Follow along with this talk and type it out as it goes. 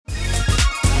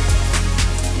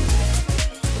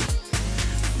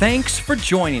Thanks for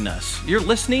joining us. You're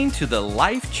listening to the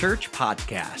Life Church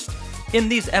Podcast. In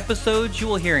these episodes, you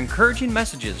will hear encouraging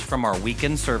messages from our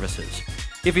weekend services.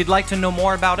 If you'd like to know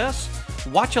more about us,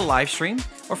 watch a live stream,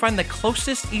 or find the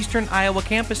closest Eastern Iowa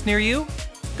campus near you,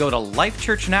 go to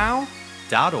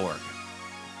lifechurchnow.org.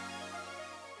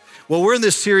 Well, we're in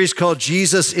this series called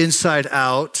Jesus Inside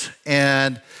Out,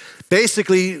 and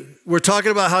basically we're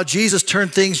talking about how Jesus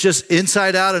turned things just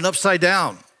inside out and upside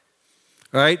down,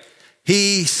 right?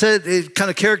 He said, it kind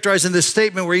of characterized in this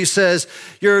statement where he says,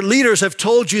 your leaders have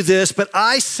told you this, but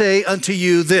I say unto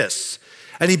you this.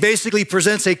 And he basically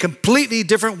presents a completely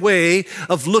different way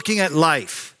of looking at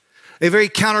life, a very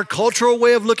countercultural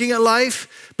way of looking at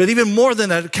life, but even more than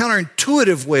that, a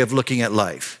counterintuitive way of looking at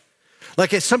life.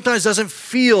 Like it sometimes doesn't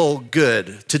feel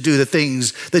good to do the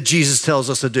things that Jesus tells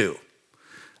us to do.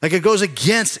 Like it goes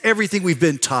against everything we've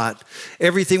been taught,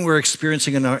 everything we're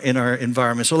experiencing in our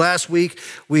environment. So last week,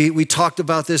 we talked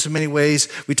about this in many ways.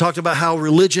 We talked about how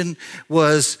religion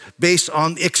was based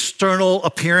on external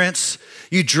appearance.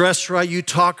 You dress right, you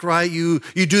talk right, you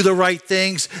do the right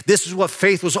things. This is what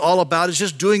faith was all about, is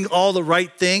just doing all the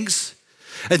right things.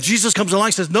 And Jesus comes along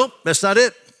and says, nope, that's not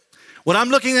it. What I'm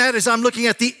looking at is I'm looking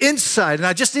at the inside, and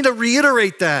I just need to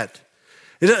reiterate that.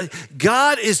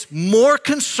 God is more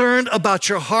concerned about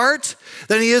your heart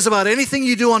than he is about anything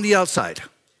you do on the outside.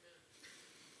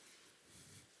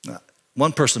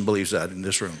 One person believes that in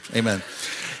this room. Amen.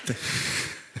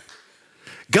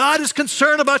 God is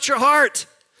concerned about your heart.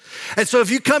 And so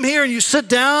if you come here and you sit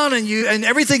down and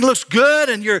everything looks good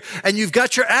and you've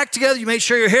got your act together, you make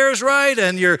sure your hair is right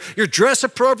and you're dressed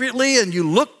appropriately and you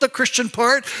look the Christian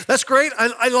part, that's great.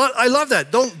 I love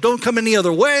that. Don't come any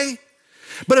other way.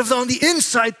 But if on the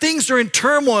inside things are in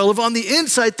turmoil, if on the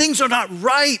inside things are not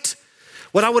right,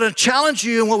 what I want to challenge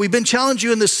you and what we've been challenging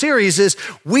you in this series is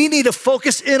we need to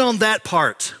focus in on that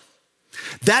part.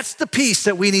 That's the piece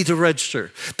that we need to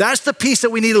register. That's the piece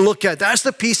that we need to look at. That's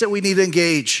the piece that we need to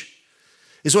engage,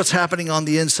 is what's happening on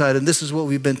the inside. And this is what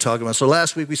we've been talking about. So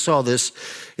last week we saw this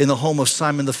in the home of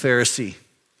Simon the Pharisee,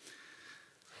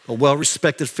 a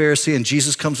well-respected Pharisee, and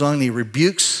Jesus comes on and he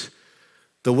rebukes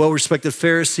the well-respected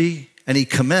Pharisee and he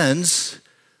commends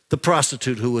the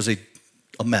prostitute who was a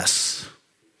mess.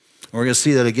 And we're going to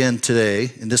see that again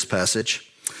today in this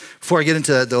passage. Before I get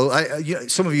into that though,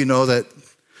 some of you know that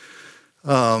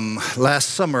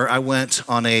last summer I went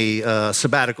on a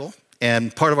sabbatical,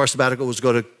 and part of our sabbatical was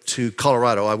go to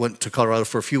Colorado. I went to Colorado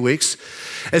for a few weeks.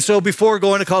 And so before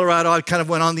going to Colorado, I kind of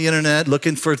went on the internet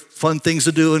looking for fun things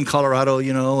to do in Colorado,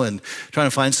 and trying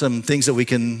to find some things that we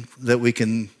can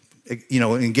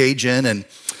engage in. And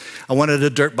I wanted a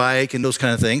dirt bike and those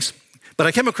kind of things. But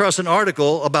I came across an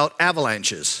article about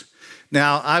avalanches.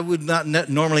 Now, I would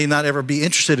normally not ever be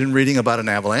interested in reading about an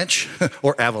avalanche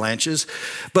or avalanches.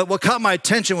 But what caught my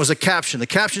attention was a caption. The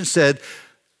caption said,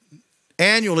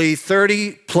 annually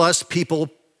 30 plus people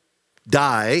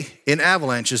die in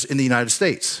avalanches in the United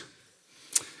States.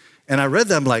 And I read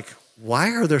them like,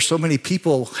 why are there so many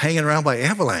people hanging around by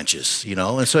avalanches,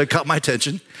 And so it caught my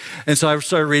attention. And so I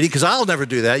started reading, because I'll never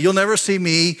do that. You'll never see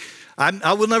me.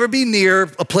 I will never be near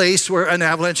a place where an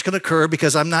avalanche can occur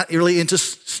because I'm not really into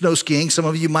snow skiing. Some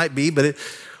of you might be, but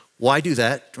why do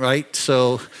that, right?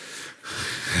 So,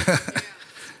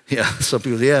 yeah, some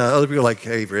people, other people are like,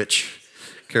 hey, Rich,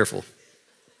 careful.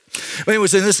 But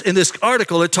anyways, in this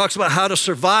article, it talks about how to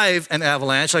survive an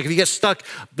avalanche. Like if you get stuck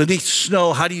beneath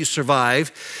snow, how do you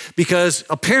survive? Because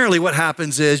apparently what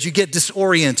happens is you get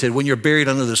disoriented when you're buried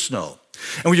under the snow.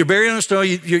 And when you're buried under the snow,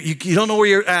 you don't know where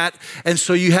you're at, and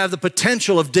so you have the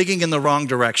potential of digging in the wrong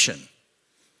direction.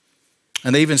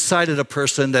 And they even cited a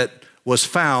person that was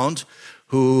found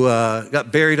who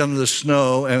got buried under the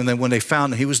snow, and then when they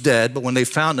found him, he was dead, but when they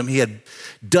found him, he had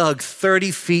dug 30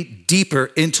 feet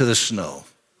deeper into the snow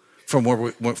from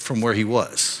where he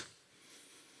was.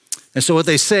 And so what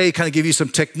they say, kind of give you some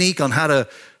technique on how to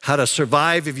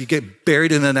survive if you get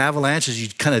buried in an avalanche, is you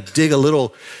kind of dig a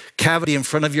little cavity in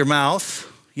front of your mouth.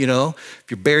 If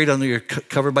you're buried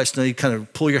covered by snow, you kind of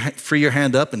free your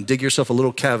hand up and dig yourself a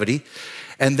little cavity.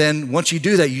 And then once you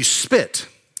do that, you spit.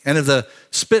 And if the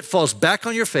spit falls back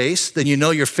on your face, then you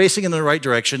know you're facing in the right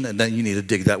direction, and then you need to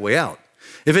dig that way out.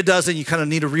 If it doesn't, you kind of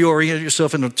need to reorient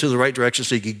yourself into the right direction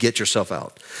so you can get yourself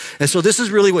out. And so this is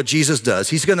really what Jesus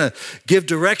does. He's going to give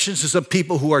directions to some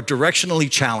people who are directionally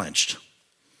challenged.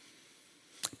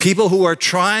 People who are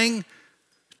trying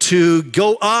to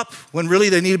go up when really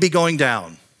they need to be going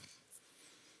down.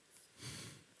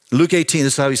 Luke 18,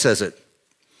 this is how he says it.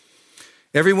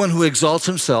 Everyone who exalts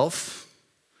himself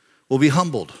will be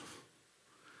humbled.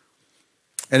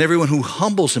 And everyone who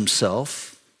humbles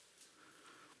himself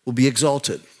will be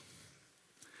exalted.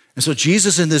 And so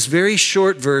Jesus in this very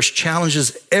short verse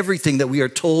challenges everything that we are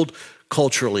told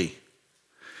culturally.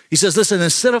 He says, listen,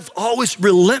 instead of always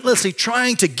relentlessly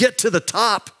trying to get to the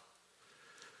top,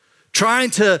 trying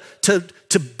to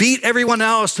beat everyone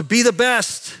else, to be the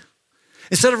best,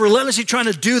 instead of relentlessly trying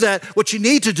to do that, what you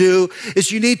need to do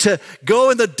is you need to go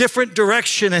in the different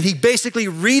direction. And he basically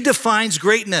redefines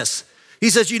greatness. He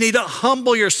says you need to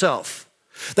humble yourself.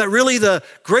 That really the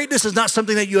greatness is not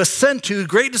something that you ascend to.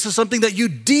 Greatness is something that you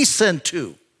descend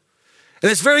to.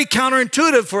 And it's very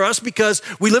counterintuitive for us because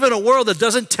we live in a world that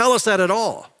doesn't tell us that at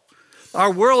all.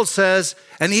 Our world says,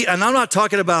 and I'm not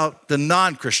talking about the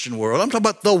non-Christian world, I'm talking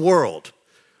about the world.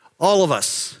 All of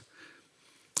us.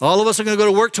 All of us are going to go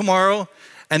to work tomorrow,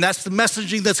 and that's the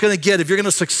messaging that's going to get. If you're going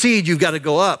to succeed, you've got to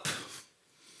go up.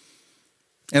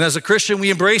 And as a Christian, we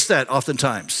embrace that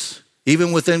oftentimes.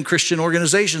 Even within Christian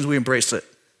organizations, we embrace it.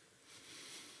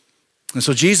 And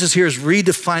so Jesus here is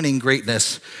redefining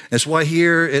greatness. That's why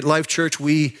here at Life Church,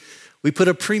 we put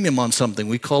a premium on something.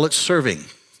 We call it serving.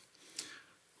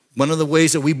 One of the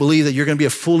ways that we believe that you're going to be a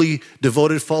fully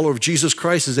devoted follower of Jesus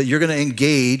Christ is that you're going to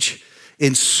engage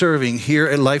in serving here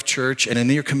at Life Church and in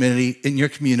your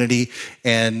community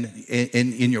and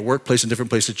in your workplace and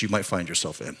different places that you might find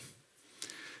yourself in.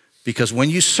 Because when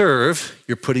you serve,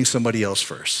 you're putting somebody else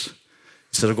first.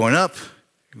 Instead of going up,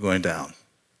 you're going down.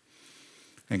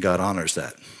 And God honors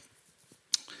that.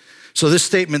 So this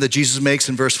statement that Jesus makes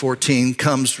in verse 14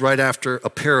 comes right after a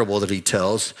parable that he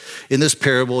tells. In this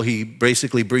parable, he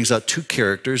basically brings out two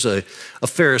characters, a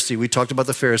Pharisee. We talked about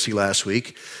the Pharisee last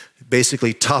week.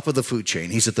 Basically top of the food chain.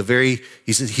 He's at the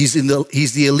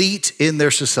he's the elite in their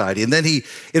society. And then he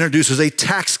introduces a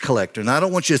tax collector. Now I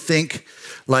don't want you to think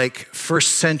like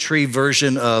first century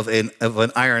version of an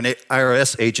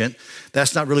IRS agent.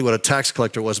 That's not really what a tax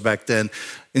collector was back then.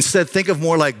 Instead, think of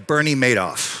more like Bernie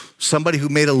Madoff, somebody who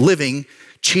made a living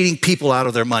cheating people out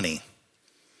of their money.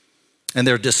 And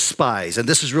they're despised. And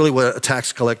this is really what a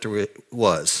tax collector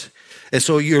was. And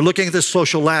so you're looking at this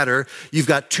social ladder, you've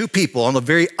got two people on the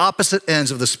very opposite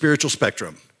ends of the spiritual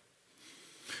spectrum.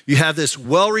 You have this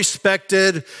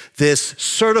well-respected, this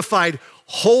certified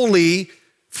holy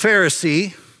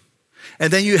Pharisee,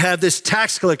 and then you have this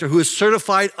tax collector who is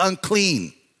certified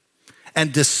unclean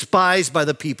and despised by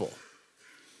the people.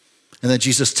 And then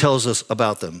Jesus tells us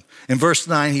about them. In verse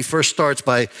 9, he first starts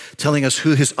by telling us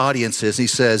who his audience is. He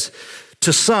says,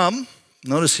 to some,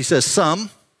 notice he says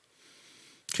some,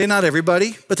 okay, not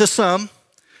everybody, but to some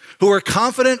who are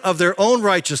confident of their own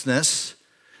righteousness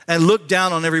and look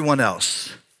down on everyone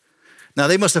else. Now,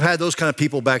 they must have had those kind of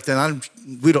people back then.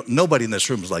 Nobody in this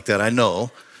room is like that, I know.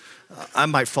 I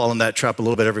might fall in that trap a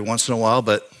little bit every once in a while,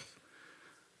 but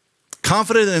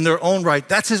confident in their own right,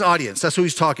 that's his audience. That's who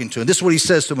he's talking to. And this is what he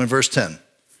says to them in verse 10.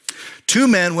 Two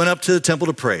men went up to the temple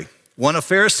to pray. One a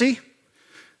Pharisee,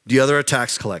 the other a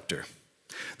tax collector.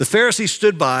 The Pharisee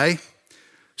stood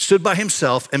by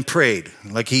himself and prayed.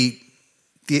 The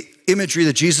imagery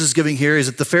that Jesus is giving here is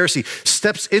that the Pharisee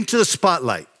steps into the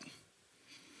spotlight.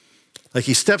 Like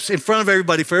he steps in front of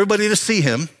everybody for everybody to see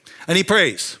him, and he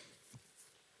prays.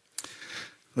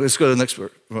 Let's go to the next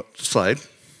slide.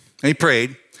 And he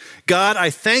prayed, God, I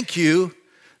thank you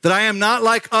that I am not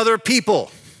like other people,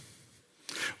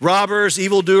 robbers,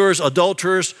 evildoers,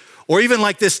 adulterers, or even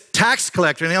like this tax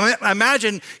collector. And I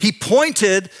imagine he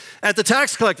pointed at the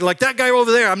tax collector, like that guy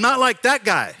over there. I'm not like that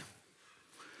guy.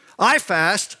 I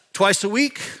fast twice a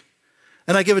week,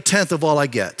 and I give a tenth of all I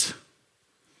get.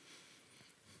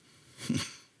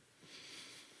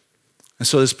 And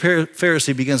so this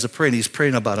Pharisee begins to pray, and he's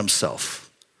praying about himself.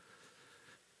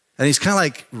 And he's kind of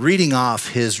like reading off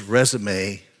his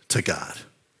resume to God.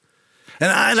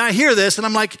 And I hear this, and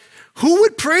I'm like, who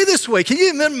would pray this way? Can you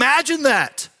even imagine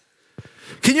that?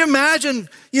 Can you imagine,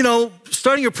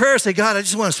 starting your prayer, say, God, I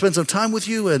just want to spend some time with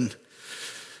you, and,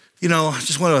 I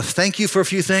just want to thank you for a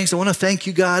few things. I want to thank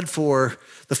you, God, for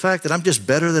the fact that I'm just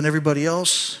better than everybody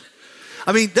else.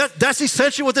 I mean, that's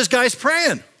essentially what this guy's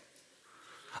praying.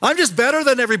 I'm just better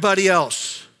than everybody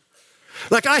else.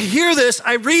 Like I hear this,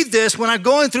 I read this when I'm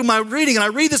going through my reading, and I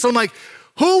read this, and I'm like,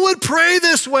 who would pray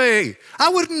this way? I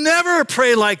would never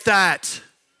pray like that.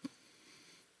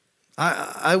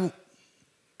 I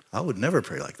would never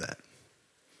pray like that.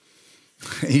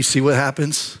 You see what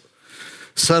happens?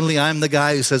 Suddenly I'm the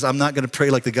guy who says, I'm not going to pray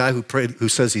like the guy who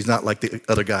says he's not like the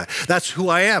other guy. That's who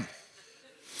I am.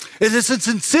 It's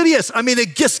insidious. I mean,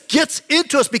 it just gets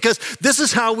into us because this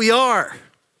is how we are.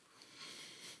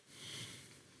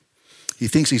 He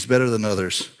thinks he's better than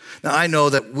others. Now, I know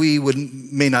that we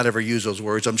may not ever use those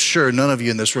words. I'm sure none of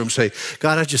you in this room say,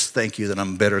 God, I just thank you that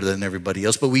I'm better than everybody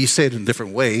else. But we say it in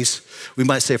different ways. We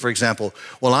might say, for example,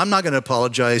 well, I'm not going to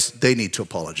apologize. They need to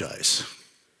apologize.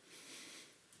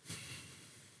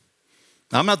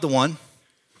 I'm not the one.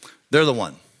 They're the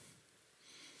one.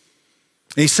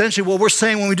 And essentially, what we're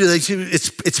saying when we do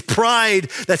that, it's pride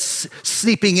that's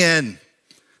seeping in.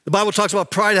 The Bible talks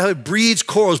about pride, how it breeds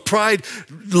quarrels. Pride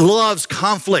loves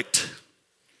conflict.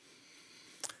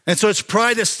 And so it's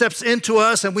pride that steps into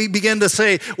us, and we begin to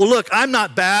say, well, look, I'm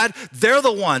not bad. They're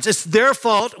the ones. It's their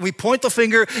fault. We point the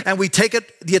finger, and we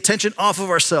take the attention off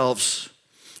of ourselves.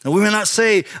 And we may not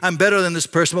say, I'm better than this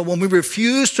person, but when we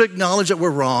refuse to acknowledge that we're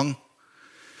wrong,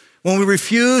 when we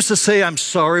refuse to say, I'm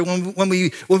sorry, when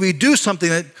we do something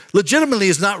that legitimately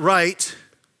is not right,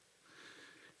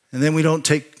 and then we don't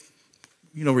take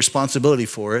responsibility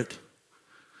for it,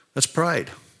 that's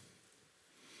pride.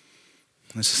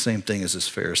 It's the same thing as this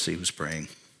Pharisee who's praying.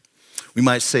 We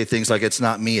might say things like, it's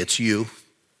not me, it's you.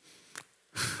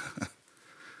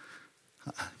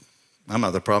 I'm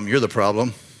not the problem, you're the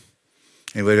problem.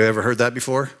 Anybody ever heard that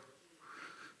before?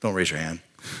 Don't raise your hand.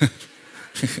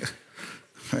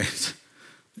 Right?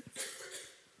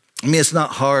 I mean, it's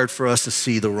not hard for us to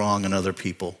see the wrong in other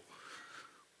people.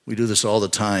 We do this all the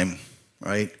time,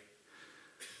 right?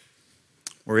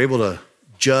 We're able to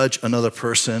judge another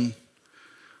person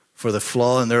for the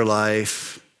flaw in their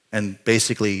life and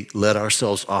basically let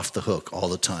ourselves off the hook all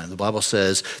the time. The Bible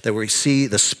says that we see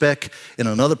the speck in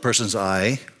another person's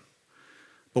eye,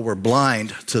 but we're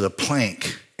blind to the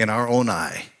plank in our own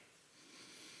eye.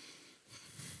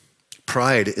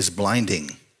 Pride is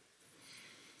blinding.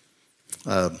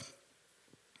 A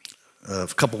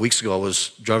couple weeks ago, I was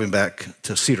driving back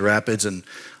to Cedar Rapids, and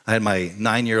I had my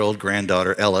 9-year-old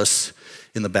granddaughter, Ellis,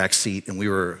 in the back seat, and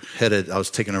I was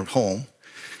taking her home.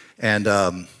 And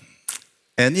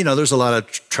there's a lot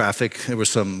of traffic. There was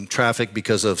some traffic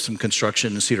because of some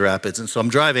construction in Cedar Rapids. And so I'm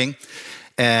driving,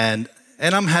 and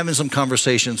I'm having some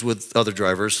conversations with other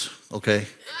drivers, okay?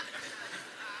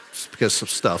 Just because of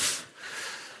stuff.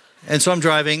 And so I'm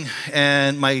driving,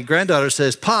 and my granddaughter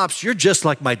says, Pops, you're just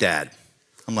like my dad.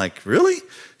 I'm like, really?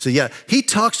 So yeah, he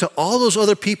talks to all those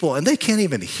other people, and they can't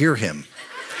even hear him.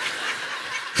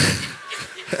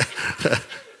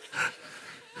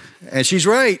 And she's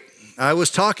right. I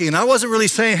was talking, and I wasn't really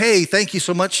saying, hey, thank you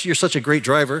so much. You're such a great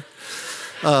driver.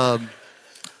 Whatever.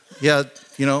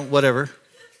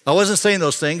 I wasn't saying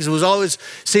those things.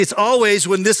 It's always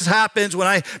when this happens, when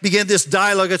I begin this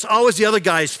dialogue, it's always the other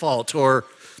guy's fault or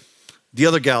the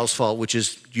other gal's fault, which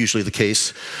is usually the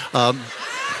case.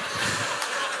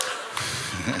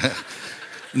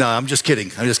 No, I'm just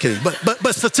kidding.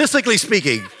 But statistically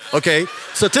speaking, okay?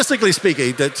 Statistically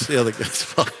speaking, that's the other guy's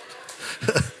fault.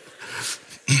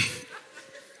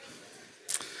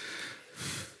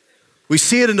 We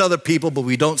see it in other people, but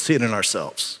we don't see it in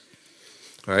ourselves,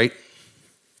 all right?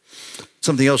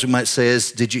 Something else we might say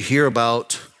is, did you hear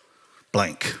about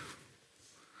blank?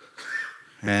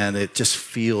 And it just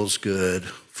feels good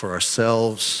for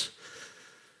ourselves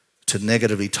to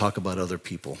negatively talk about other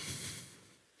people.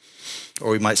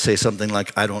 Or we might say something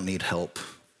like, I don't need help.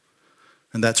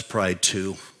 And that's pride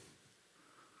too.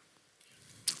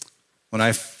 When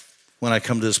I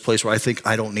come to this place where I think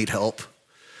I don't need help,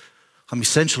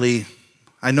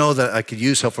 I know that I could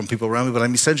use help from people around me, but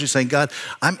I'm essentially saying, God,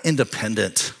 I'm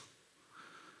independent.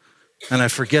 And I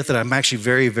forget that I'm actually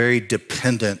very, very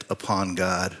dependent upon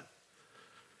God.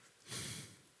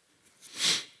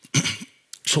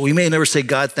 So we may never say,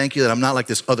 God, thank you that I'm not like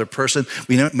this other person.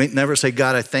 We may never say,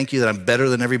 God, I thank you that I'm better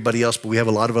than everybody else, but we have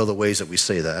a lot of other ways that we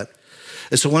say that.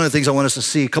 And so one of the things I want us to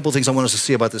see, a couple of things I want us to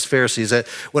see about this Pharisee is that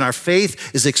when our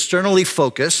faith is externally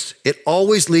focused, it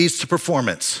always leads to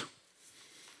performance.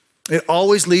 It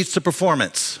always leads to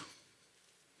performance.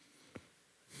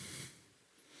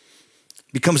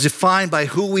 It becomes defined by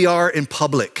who we are in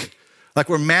public. Like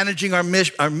we're managing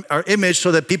our image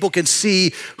so that people can see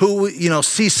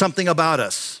see something about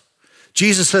us.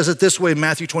 Jesus says it this way in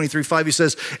Matthew 23:5. He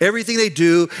says, everything they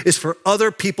do is for other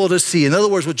people to see. In other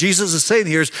words, what Jesus is saying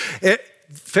here is,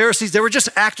 Pharisees, they were just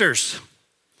actors.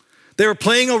 They were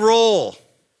playing a role.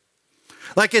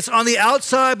 Like it's on the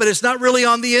outside, but it's not really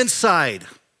on the inside.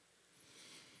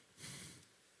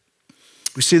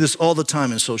 We see this all the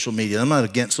time in social media. I'm not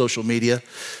against social media.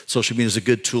 Social media is a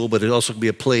good tool, but it also can be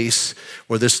a place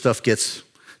where this stuff gets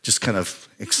just kind of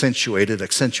accentuated.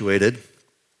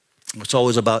 It's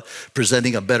always about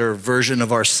presenting a better version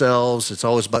of ourselves. It's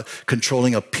always about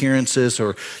controlling appearances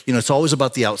or, it's always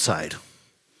about the outside.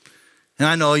 And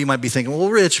I know you might be thinking, well,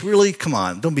 Rich, really? Come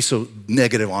on, don't be so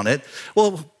negative on it.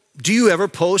 Well, do you ever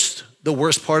post the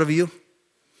worst part of you?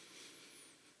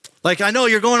 Like, I know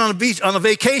you're going on a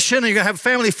vacation and you're gonna have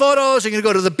family photos, and you're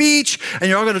gonna go to the beach, and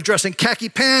you're all gonna dress in khaki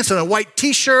pants and a white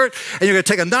t-shirt, and you're gonna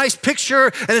take a nice picture,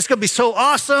 and it's gonna be so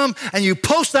awesome, and you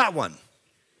post that one.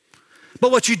 But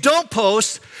what you don't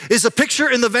post is a picture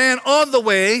in the van on the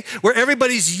way where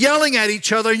everybody's yelling at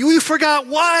each other. You forgot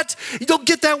what? You don't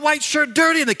get that white shirt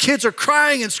dirty, and the kids are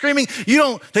crying and screaming. You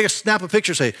don't snap a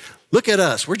picture and say, look at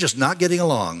us, we're just not getting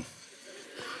along.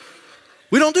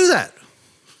 We don't do that.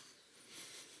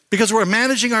 Because we're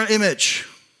managing our image,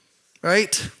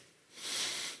 right?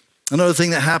 Another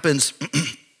thing that happens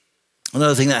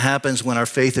when our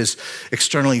faith is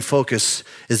externally focused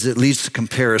is it leads to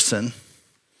comparison.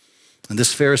 And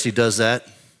this Pharisee does that.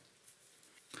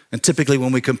 And typically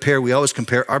when we compare, we always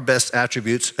compare our best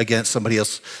attributes against somebody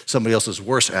else's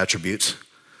worst attributes.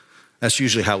 That's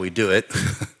usually how we do it.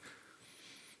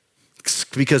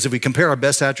 Because if we compare our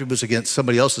best attributes against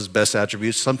somebody else's best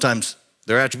attributes, sometimes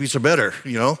their attributes are better,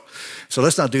 So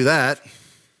let's not do that.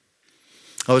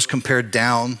 Always compare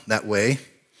down that way,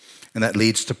 and that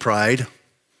leads to pride.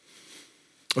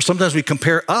 Or sometimes we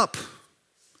compare up.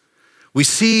 We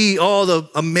see all the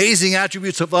amazing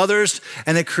attributes of others,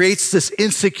 and it creates this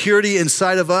insecurity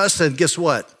inside of us, and guess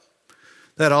what?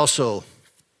 That also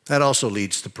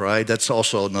leads to pride. That's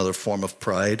also another form of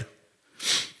pride.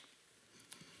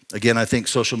 Again, I think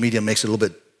social media makes it a little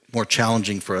bit more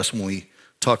challenging for us when we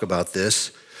talk about this,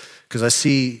 because I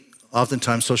see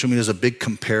oftentimes social media is a big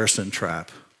comparison trap.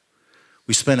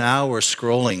 We spend hours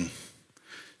scrolling,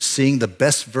 seeing the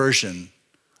best version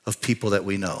of people that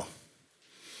we know.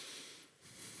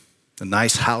 The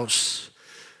nice house,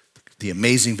 the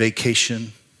amazing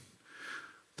vacation,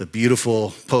 the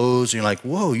beautiful pose. And you're like,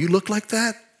 whoa, you look like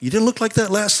that? You didn't look like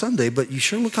that last Sunday, but you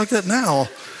sure look like that now,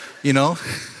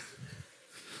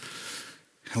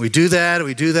 And we do that,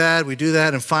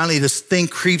 and finally this thing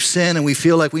creeps in, and we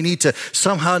feel like we need to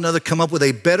somehow or another come up with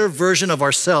a better version of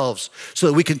ourselves so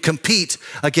that we can compete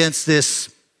against this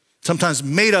sometimes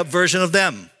made-up version of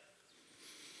them.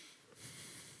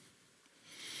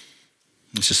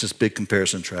 It's just this big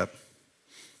comparison trap.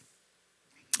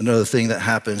 Another thing that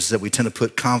happens is that we tend to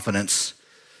put confidence,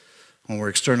 when we're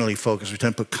externally focused, we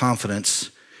tend to put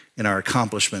confidence in our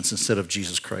accomplishments instead of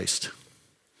Jesus Christ.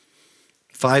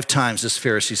 5 times this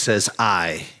Pharisee says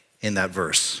I in that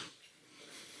verse.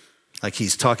 Like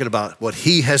he's talking about what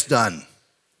he has done.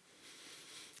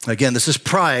 Again, this is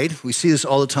pride. We see this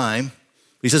all the time.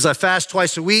 He says, I fast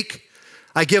twice a week.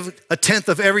 I give 1/10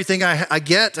 of everything I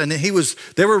get. And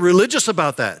they were religious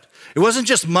about that. It wasn't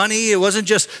just money. It wasn't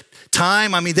just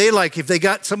time. I mean,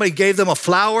 if somebody gave them a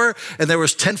flower and there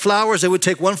was 10 flowers, they would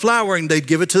take 1 flower and they'd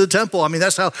give it to the temple. I mean,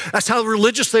 that's how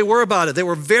religious they were about it. They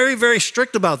were very, very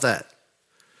strict about that.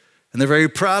 And they're very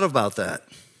proud about that.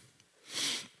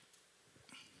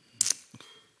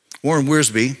 Warren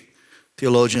Wiersbe,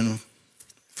 theologian,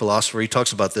 philosopher, he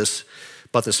talks about this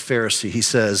Pharisee. He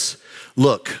says,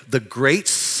 look, the great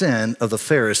sin of the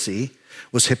Pharisee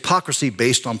was hypocrisy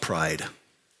based on pride.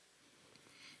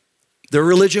 Their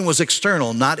religion was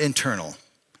external, not internal.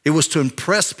 It was to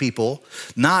impress people,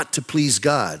 not to please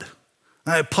God.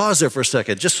 I pause there for a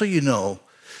second, just so you know,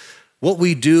 what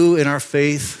we do in our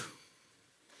faith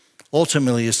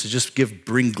ultimately is to just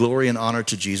bring glory and honor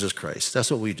to Jesus Christ. That's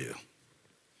what we do.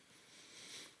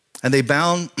 And they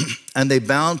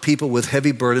bound people with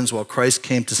heavy burdens while Christ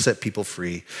came to set people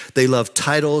free. They loved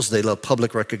titles, they loved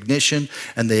public recognition,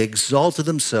 and they exalted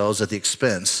themselves at the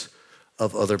expense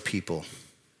of other people.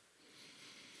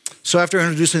 So after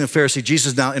introducing the Pharisee,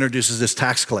 Jesus now introduces this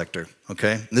tax collector,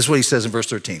 okay? And this is what he says in verse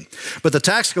 13. But the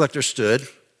tax collector stood,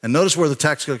 and notice where the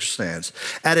tax collector stands,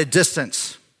 at a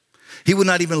distance. He would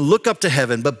not even look up to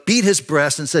heaven, but beat his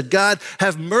breast and said, God,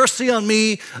 have mercy on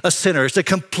me, a sinner. It's a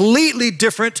completely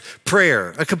different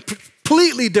prayer, a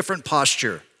completely different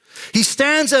posture. He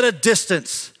stands at a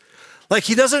distance. Like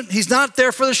he's not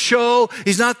there for the show.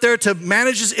 He's not there to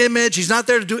manage his image. He's not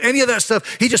there to do any of that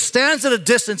stuff. He just stands at a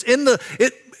distance in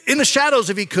the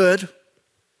shadows if he could.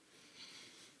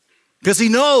 Because he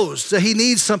knows that he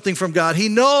needs something from God. He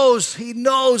knows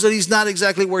that he's not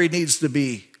exactly where he needs to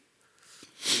be.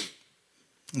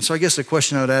 And so I guess the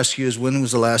question I would ask you is, when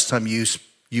was the last time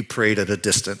you prayed at a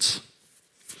distance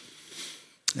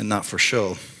and not for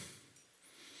show?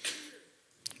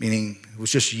 Meaning it was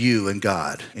just you and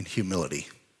God in humility.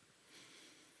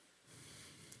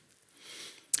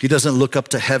 He doesn't look up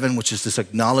to heaven, which is this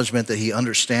acknowledgement that he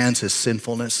understands his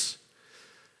sinfulness.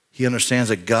 He understands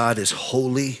that God is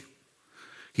holy.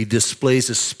 He displays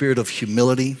a spirit of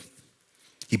humility.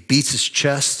 He beats his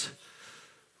chest,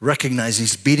 recognizing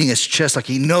he's beating his chest like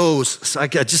he knows. I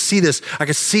just see this. I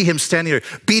can see him standing there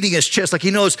beating his chest like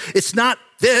he knows it's not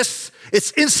this,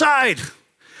 it's inside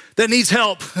that needs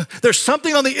help. There's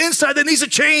something on the inside that needs a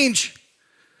change.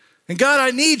 And God, I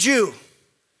need you.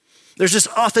 There's this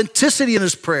authenticity in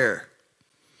his prayer.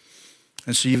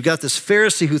 And so you've got this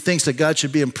Pharisee who thinks that God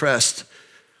should be impressed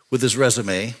with his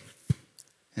resume.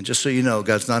 And just so you know,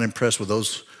 God's not impressed with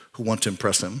those who want to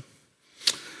impress him.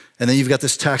 And then you've got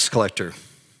this tax collector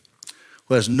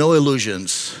who has no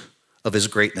illusions of his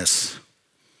greatness,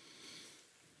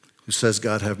 who says,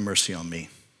 God, have mercy on me.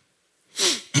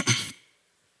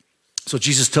 So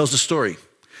Jesus tells the story.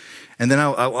 And then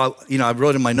I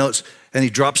wrote in my notes, and he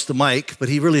drops the mic, but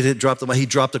he really didn't drop the mic. He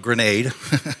dropped a grenade.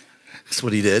 That's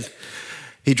what he did.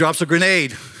 He drops a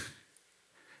grenade.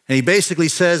 And he basically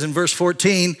says in verse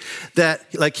 14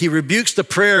 that like he rebukes the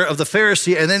prayer of the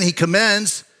Pharisee, and then he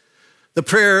commends the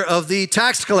prayer of the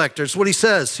tax collector. That's what he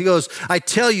says. He goes, I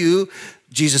tell you,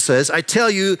 Jesus says, I tell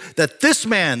you that this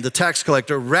man, the tax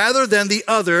collector, rather than the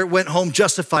other, went home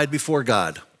justified before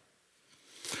God.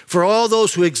 For all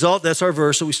those who exalt, that's our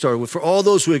verse that we started with, for all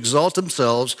those who exalt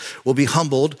themselves will be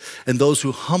humbled, and those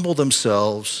who humble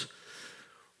themselves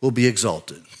will be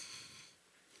exalted.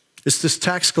 It's this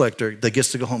tax collector that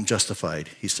gets to go home justified,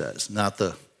 he says, not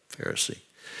the Pharisee.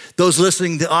 Those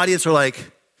listening, the audience are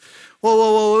like,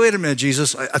 whoa, wait a minute,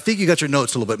 Jesus. I think you got your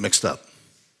notes a little bit mixed up.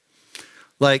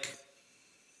 Like,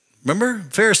 remember,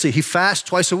 Pharisee, he fasts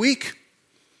twice a week.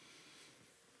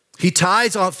 He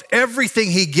tithes off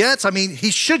everything he gets. I mean, he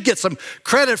should get some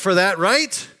credit for that,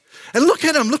 right? And look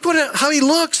at him, look how he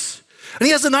looks. And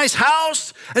he has a nice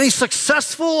house, and he's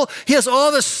successful. He has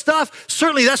all this stuff.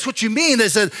 Certainly that's what you mean. They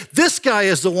said, this guy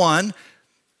is the one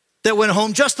that went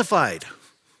home justified.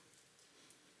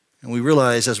 And we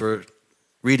realize as we're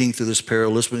reading through this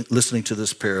parable, listening to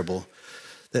this parable,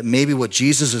 that maybe what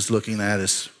Jesus is looking at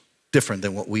is different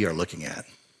than what we are looking at.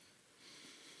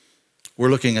 We're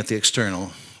looking at the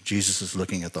external. Jesus is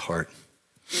looking at the heart.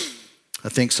 I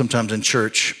think sometimes in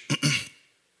church,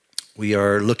 we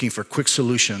are looking for quick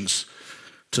solutions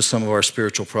to some of our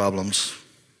spiritual problems.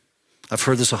 I've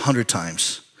heard this 100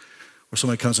 times, where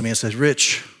somebody comes to me and says,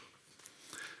 Rich,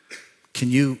 can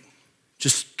you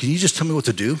just tell me what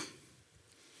to do?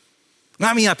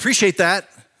 I mean, I appreciate that.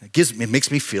 It makes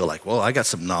me feel like, well, I got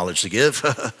some knowledge to give,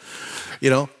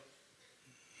 you know.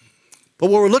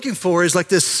 But what we're looking for is like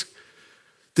this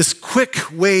quick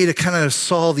way to kind of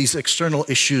solve these external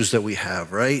issues that we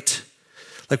have, right?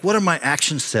 Like, what are my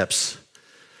action steps?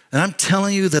 And I'm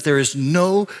telling you that there is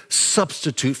no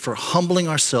substitute for humbling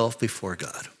ourselves before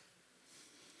God.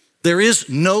 There is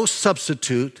no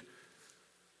substitute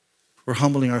for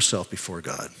humbling ourselves before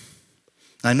God.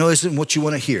 I know it isn't what you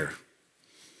want to hear.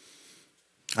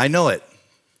 I know it.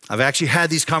 I've actually had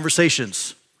these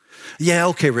conversations. Yeah,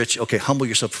 okay, Rich, okay, humble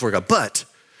yourself before God. But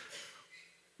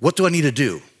what do I need to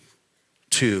do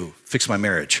to fix my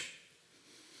marriage?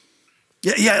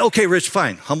 Yeah, okay, Rich,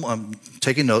 fine. I'm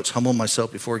taking notes, humble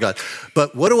myself before God.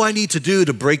 But what do I need to do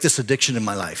to break this addiction in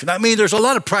my life? And I mean, there's a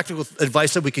lot of practical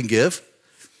advice that we can give,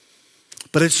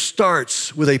 but it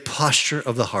starts with a posture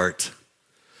of the heart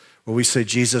where we say,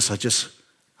 Jesus, I just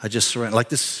surrender, like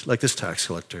this tax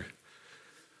collector.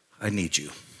 I need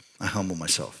you. I humble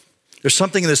myself. There's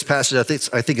something in this passage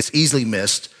I think it's easily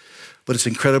missed, but it's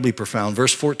incredibly profound.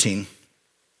 Verse 14,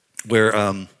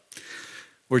 where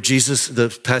Jesus, the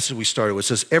passage we started with,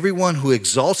 says, everyone who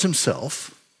exalts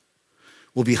himself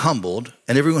will be humbled,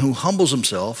 and everyone who humbles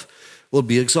himself will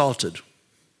be exalted.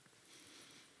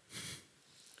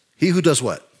 He who does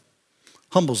what?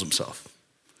 Humbles himself.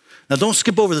 Now don't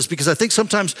skip over this, because I think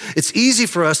sometimes it's easy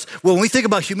for us, when we think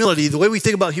about humility, the way we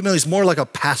think about humility is more like a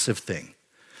passive thing.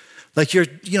 Like you're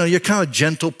kind of a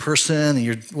gentle person, and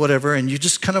you're whatever, and you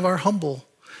just kind of are humble.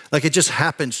 Like it just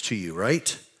happens to you,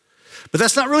 right? But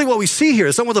that's not really what we see here.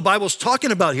 It's not what the Bible's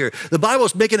talking about here. The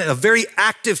Bible's making it a very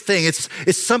active thing.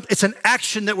 It's an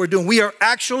action that we're doing. We are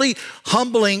actually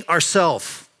humbling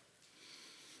ourselves.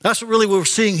 That's what we're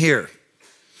seeing here.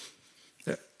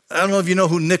 I don't know if you know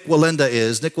who Nick Wallenda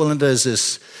is. Nick Wallenda is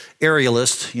this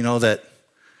aerialist, that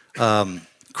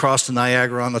crossed the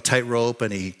Niagara on a tightrope,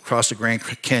 and he crossed the Grand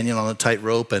Canyon on a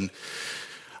tightrope. And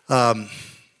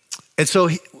so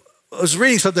I was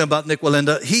reading something about Nick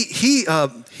Wallenda.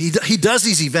 He does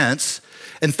these events,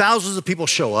 and thousands of people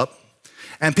show up,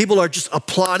 and people are just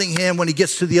applauding him when he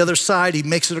gets to the other side. He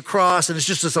makes it across, and it's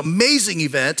just this amazing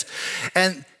event.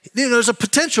 And there's a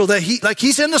potential that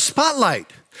he's in the spotlight.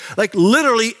 Like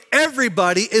literally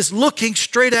everybody is looking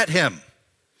straight at him.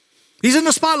 He's in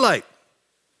the spotlight.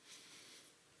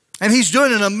 And he's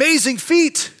doing an amazing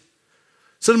feat.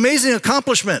 It's an amazing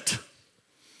accomplishment.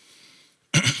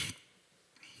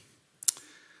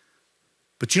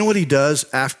 But you know what he does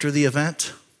after the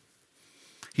event?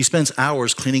 He spends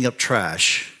hours cleaning up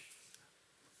trash.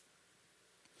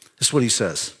 This is what he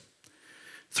says.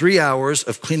 3 hours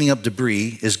of cleaning up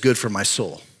debris is good for my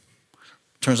soul.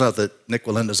 Turns out that Nick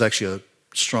Walenda is actually a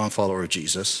strong follower of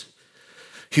Jesus.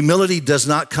 Humility does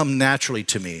not come naturally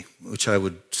to me, which I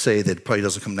would say that it probably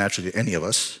doesn't come naturally to any of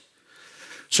us.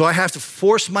 So I have to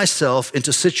force myself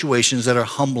into situations that are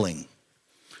humbling.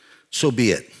 So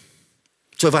be it.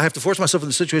 So if I have to force myself into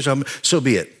a situation, so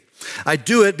be it. I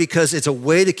do it because it's a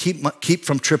way to keep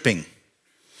from tripping.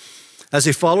 As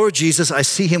a follower of Jesus, I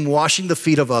see him washing the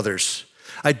feet of others.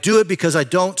 I do it because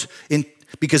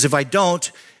if I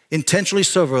don't intentionally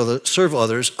serve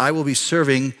others, I will be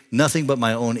serving nothing but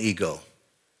my own ego.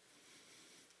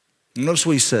 Notice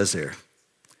what he says there.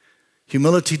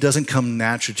 Humility doesn't come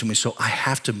naturally to me, so I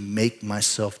have to make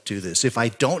myself do this. If I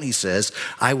don't, he says,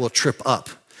 I will trip up.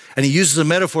 And he uses a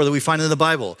metaphor that we find in the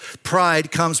Bible. Pride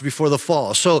comes before the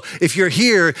fall. So if you're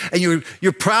here and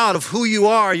you're proud of who you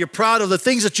are, you're proud of the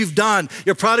things that you've done,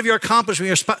 you're proud of your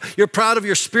accomplishment, you're proud of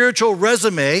your spiritual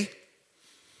resume,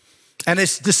 and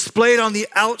it's displayed on the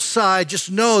outside,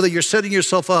 just know that you're setting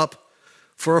yourself up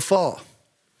for a fall.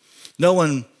 No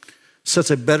one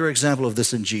sets a better example of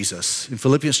this than Jesus. In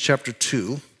Philippians chapter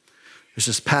 2, there's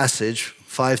this passage,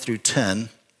 5 through 10.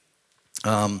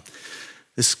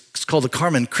 It's called the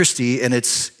Carmen Christi, and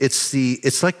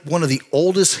it's like one of the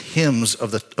oldest hymns of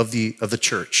the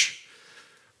church,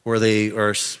 where they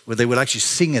would actually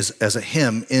sing as a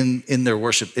hymn in their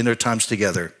worship, in their times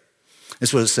together.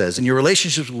 That's what it says. In your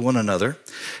relationships with one another,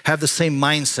 have the same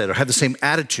mindset or have the same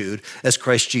attitude as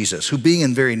Christ Jesus, who being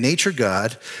in very nature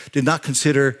God, did not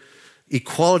consider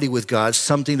equality with God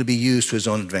something to be used to his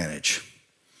own advantage.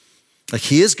 Like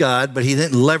he is God, but he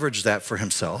didn't leverage that for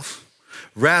himself.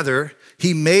 Rather,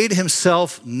 he made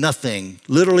himself nothing.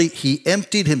 Literally, he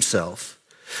emptied himself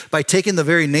by taking the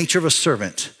very nature of a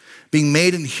servant, being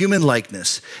made in human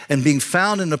likeness, and being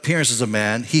found in appearance as a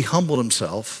man, he humbled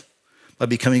himself by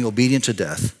becoming obedient to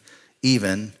death,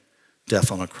 even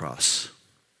death on a cross.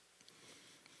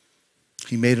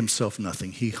 He made himself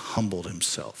nothing. He humbled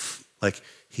himself. Like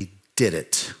he did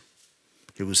it.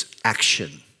 It was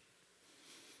action.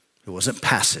 It wasn't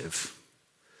passive.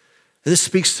 This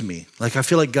speaks to me. Like I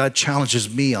feel like God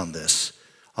challenges me on this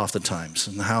oftentimes,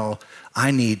 and how I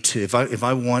need to, if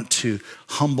I want to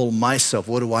humble myself,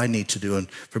 what do I need to do? And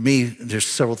for me, there's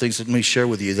several things that let me share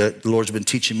with you that the Lord's been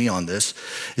teaching me on this,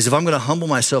 is if I'm gonna humble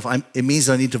myself, it means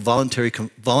I need to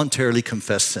voluntarily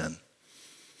confess sin.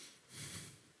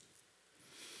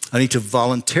 I need to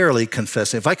voluntarily confess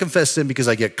sin. If I confess sin because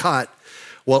I get caught,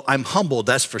 well, I'm humbled,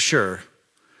 that's for sure,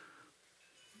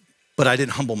 but I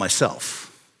didn't humble myself.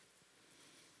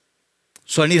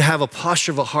 So I need to have a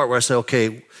posture of a heart where I say,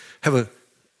 okay, have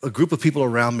a group of people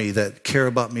around me that care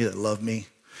about me, that love me,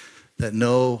 that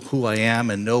know who I am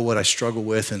and know what I struggle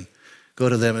with, and go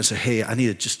to them and say, hey, I need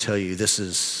to just tell you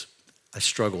I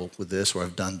struggle with this, or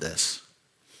I've done this.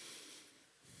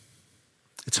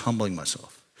 It's humbling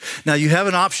myself. Now you have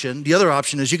an option. The other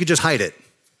option is you could just hide it,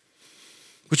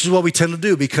 which is what we tend to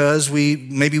do because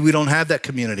maybe we don't have that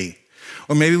community.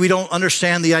 Or maybe we don't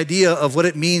understand the idea of what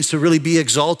it means to really be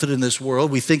exalted in this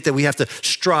world. We think that we have to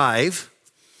strive.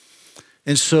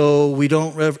 And so we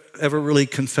don't ever really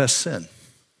confess sin.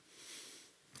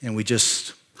 And we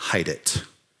just hide it.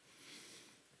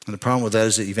 And the problem with that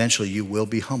is that eventually you will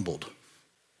be humbled.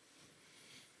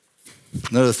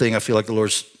 Another thing I feel like the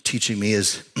Lord's teaching me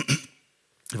is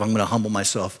if I'm going to humble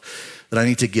myself, that I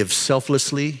need to give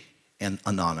selflessly and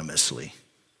anonymously.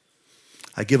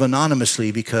 I give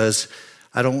anonymously because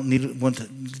I don't want to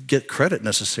get credit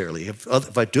necessarily.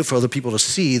 If I do it for other people to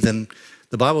see, then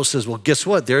the Bible says, well, guess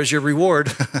what? There's your reward.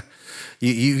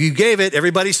 you gave it,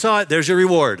 everybody saw it, there's your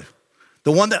reward.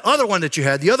 The other one that you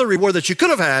had, the other reward that you could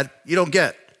have had, you don't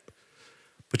get.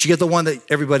 But you get the one that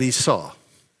everybody saw.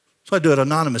 So I do it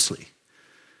anonymously.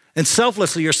 And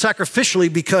selflessly or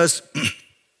sacrificially because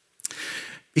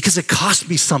it cost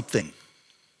me something.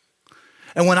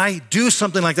 And when I do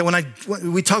something like that,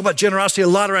 when we talk about generosity a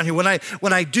lot around here, when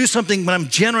I do something, when I'm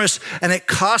generous and it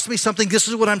costs me something, this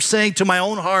is what I'm saying to my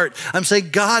own heart. I'm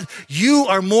saying, God, you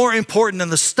are more important than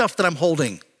the stuff that I'm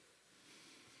holding.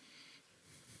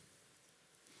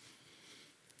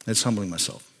 It's humbling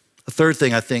myself. A third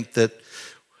thing I think that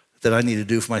I need to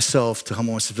do for myself to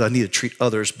humble myself is I need to treat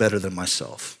others better than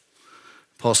myself.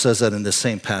 Paul says that in the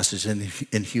same passage,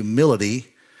 in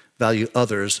humility, value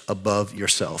others above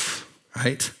yourself.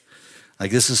 Right?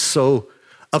 Like this is so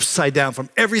upside down from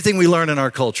everything we learn in our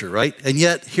culture, right? And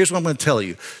yet, here's what I'm going to tell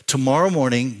you. Tomorrow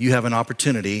morning, you have an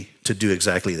opportunity to do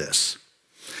exactly this.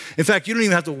 In fact, you don't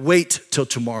even have to wait till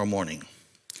tomorrow morning.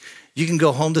 You can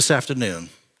go home this afternoon,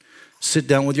 sit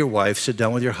down with your wife, sit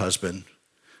down with your husband,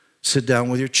 sit down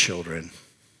with your children,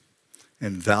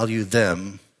 and value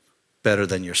them better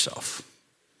than yourself.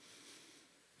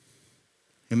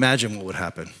 Imagine what would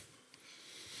happen.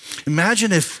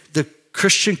 Imagine if the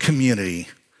Christian community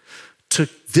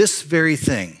took this very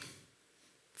thing,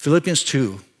 Philippians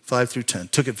 2, 5 through 10,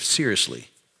 took it seriously.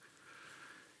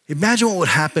 Imagine what would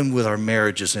happen with our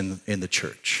marriages in the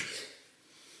church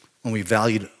when we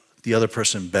valued the other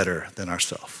person better than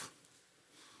ourselves.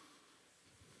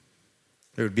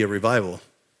 There would be a revival.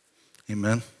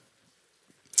 Amen.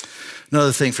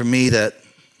 Another thing for me that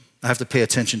I have to pay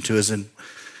attention to is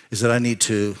that I need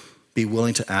to be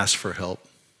willing to ask for help.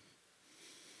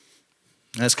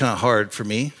 And that's kind of hard for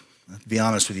me, to be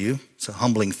honest with you. It's a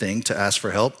humbling thing to ask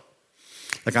for help.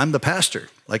 Like, I'm the pastor.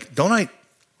 Don't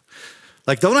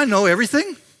I know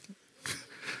everything?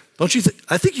 Don't you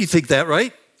I think you think that,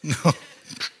 right? No.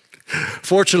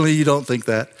 Fortunately, you don't think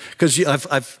that, because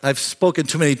I've spoken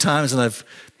too many times and I've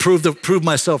proved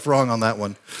myself wrong on that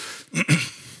one.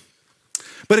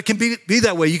 But it can be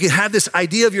that way. You can have this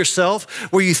idea of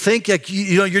yourself where you think like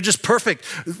you're just perfect.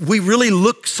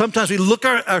 Sometimes we look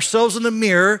ourselves in the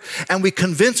mirror and we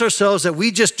convince ourselves that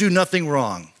we just do nothing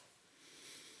wrong.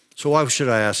 So why should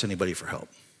I ask anybody for help?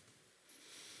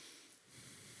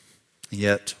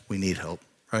 Yet we need help,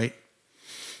 right?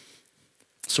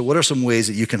 So what are some ways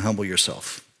that you can humble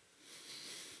yourself?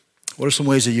 What are some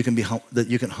ways that you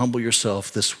can humble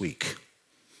yourself this week?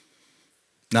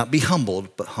 Not be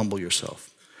humbled, but humble yourself.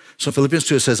 So in Philippians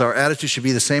 2, it says, our attitude should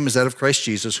be the same as that of Christ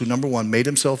Jesus, who, number one, made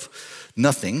himself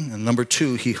nothing, and number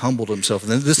two, he humbled himself.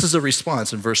 And then this is a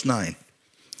response in verse 9.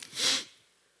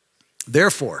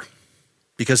 Therefore,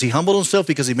 because he humbled himself,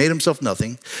 because he made himself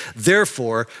nothing,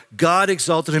 therefore, God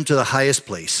exalted him to the highest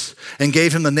place and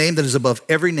gave him the name that is above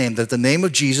every name, that at the name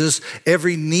of Jesus,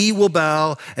 every knee will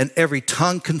bow and every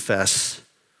tongue confess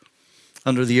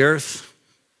under the earth,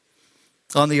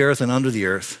 on the earth and under the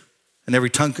earth, and every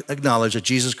tongue acknowledge that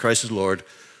Jesus Christ is Lord,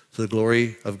 to the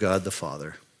glory of God the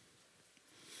Father.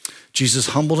 Jesus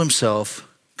humbled himself,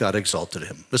 God exalted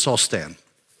him. Let's all stand.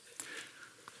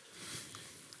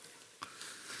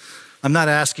 I'm not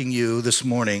asking you this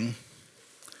morning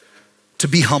to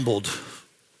be humbled,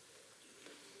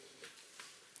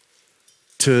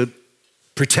 to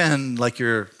pretend like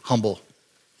you're humble.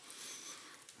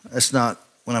 That's not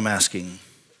what I'm asking.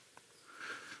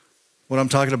 What I'm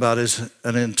talking about is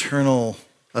an internal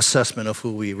assessment of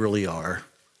who we really are.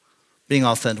 Being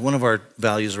authentic. One of our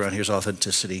values around here is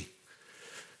authenticity.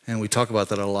 And we talk about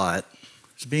that a lot.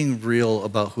 It's being real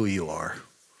about who you are.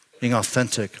 Being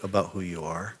authentic about who you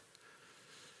are.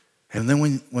 And then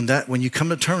when you come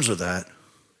to terms with that,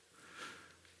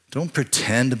 don't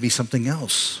pretend to be something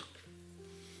else.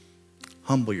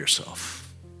 Humble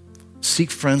yourself.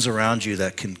 Seek friends around you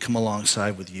that can come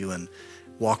alongside with you and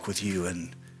walk with you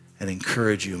and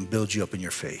encourage you and build you up in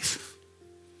your faith.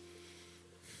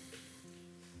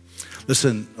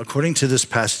 Listen, according to this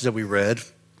passage that we read,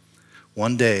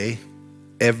 one day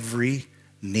every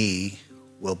knee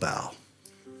will bow.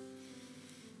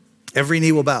 Every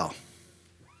knee will bow.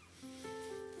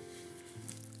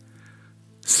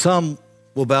 Some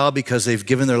will bow because they've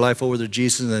given their life over to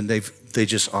Jesus and they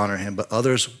just honor him, but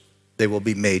others, they will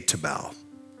be made to bow.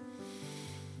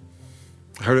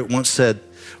 I heard it once said,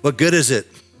 what good is it?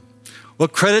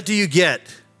 What credit do you get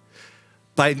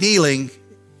by kneeling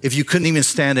if you couldn't even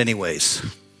stand anyways?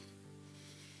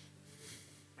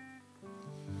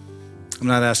 I'm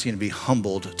not asking you to be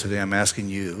humbled today. I'm asking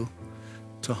you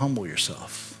to humble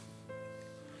yourself.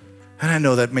 And I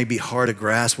know that may be hard to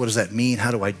grasp. What does that mean?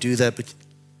 How do I do that? But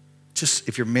just,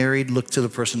 if you're married, look to the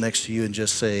person next to you and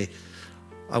just say,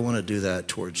 I want to do that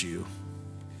towards you.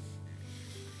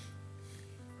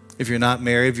 If you're not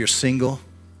married, if you're single,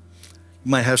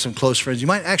 you might have some close friends. You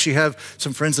might actually have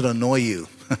some friends that annoy you.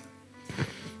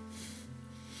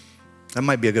 That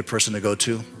might be a good person to go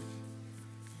to.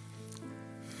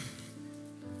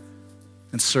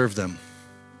 And serve them.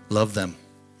 Love them.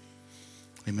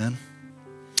 Amen.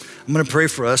 I'm going to pray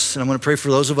for us, and I'm going to pray for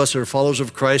those of us who are followers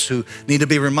of Christ who need to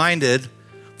be reminded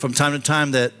from time to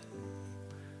time that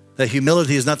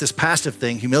humility is not this passive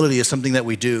thing. Humility is something that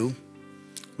we do.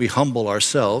 We humble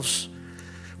ourselves.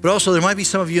 But also there might be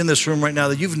some of you in this room right now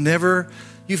that you've never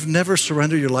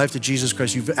surrendered your life to Jesus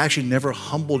Christ. You've actually never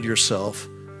humbled yourself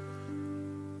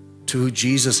to who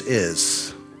Jesus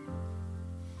is.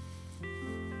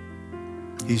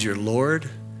 He's your Lord.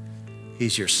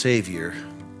 He's your Savior.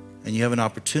 And you have an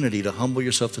opportunity to humble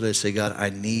yourself today and say, God, I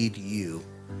need you.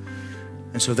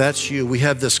 And so that's you. We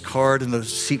have this card in the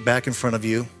seat back in front of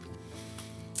you.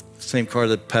 Same card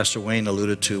that Pastor Wayne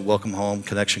alluded to, welcome home,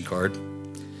 connection card.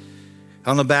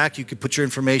 On the back, you could put your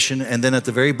information, and then at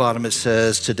the very bottom it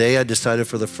says, today I decided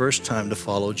for the first time to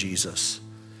follow Jesus.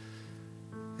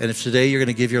 And if today you're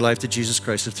going to give your life to Jesus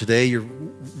Christ, if today you're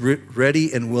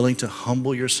ready and willing to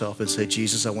humble yourself and say,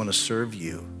 Jesus, I want to serve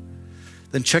you,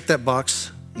 then check that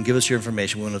box and give us your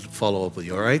information. We want to follow up with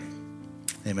you, all right?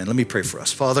 Amen. Let me pray for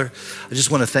us. Father, I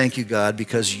just want to thank you, God,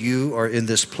 because you are in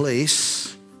this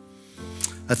place.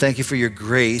 I thank you for your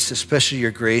grace, especially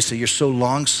your grace, that you're so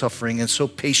long-suffering and so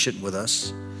patient with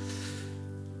us.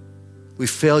 We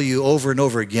fail you over and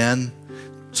over again.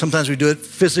 Sometimes we do it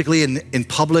physically in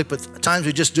public, but at times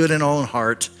we just do it in our own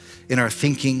heart, in our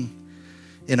thinking,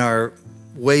 in our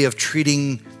way of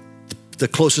treating the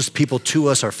closest people to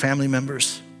us, our family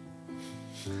members.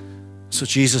 So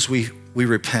Jesus, we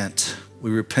repent.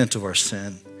 We repent of our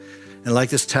sin. And like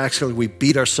this tax collector, we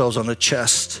beat ourselves on the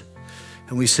chest.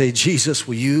 And we say, Jesus,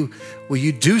 will you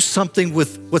do something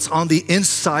with what's on the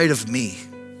inside of me?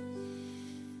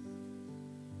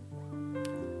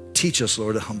 Teach us,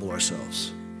 Lord, to humble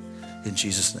ourselves. In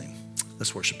Jesus' name,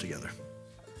 let's worship together.